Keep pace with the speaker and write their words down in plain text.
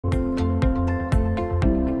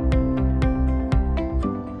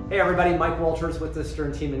Hey everybody, Mike Walters with the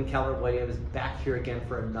Stern Team in Keller Williams, back here again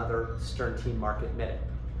for another Stern Team Market Minute.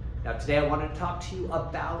 Now today I wanted to talk to you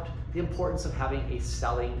about the importance of having a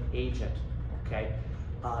selling agent, okay?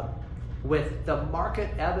 With the market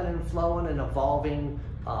ebbing and flowing and evolving,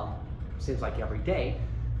 seems like every day,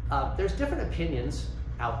 there's different opinions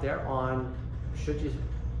out there on should you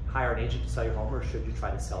hire an agent to sell your home or should you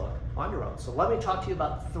try to sell it on your own. So let me talk to you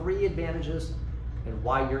about 3 advantages and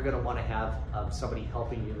why you're going to want to have somebody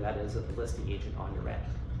helping you, that is a listing agent on your end.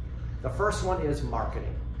 The first one is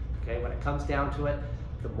marketing. Okay, when it comes down to it,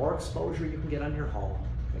 the more exposure you can get on your home,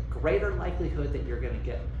 the greater likelihood that you're going to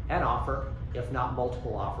get an offer, if not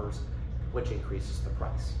multiple offers, which increases the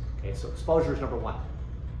price. Okay, so exposure is number 1.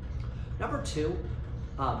 Number 2,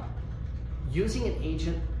 using an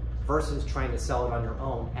agent versus trying to sell it on your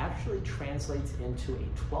own actually translates into a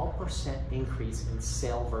 12% increase in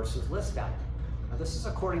sale versus list value. Now, this is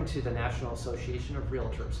according to the National Association of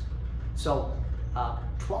Realtors. So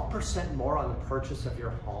 12% more on the purchase of your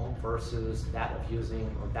home versus that of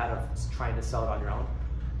using, or that of trying to sell it on your own.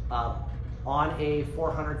 On a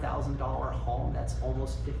 $400,000 home, that's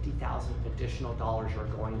almost $50,000 additional dollars you're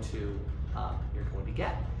going to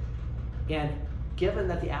get. And given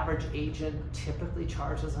that the average agent typically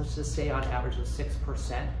charges, let's just say on average of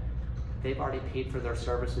 6%, they've already paid for their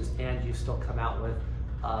services, and you still come out with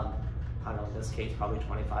I don't know, in this case, probably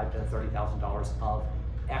 $25,000 to $30,000 of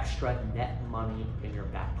extra net money in your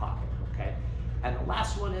back pocket, okay? And the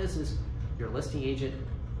last one is your listing agent,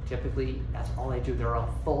 typically, that's all they do. They're a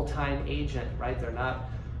full-time agent, right? They're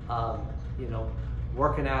not,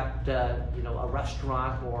 working at, a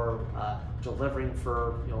restaurant or delivering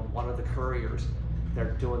for, one of the couriers.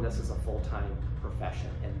 They're doing this as a full-time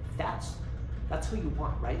profession, and that's who you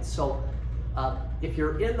want, right? So, if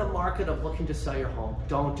you're in the market of looking to sell your home,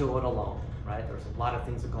 don't do it alone, right? There's a lot of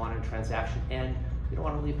things that go on in a transaction, and you don't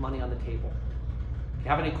want to leave money on the table. If you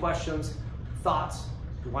have any questions, thoughts,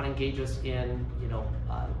 you want to engage us in,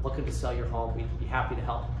 looking to sell your home, we'd be happy to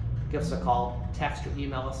help. Give us a call, text or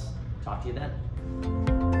email us. Talk to you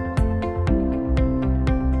then.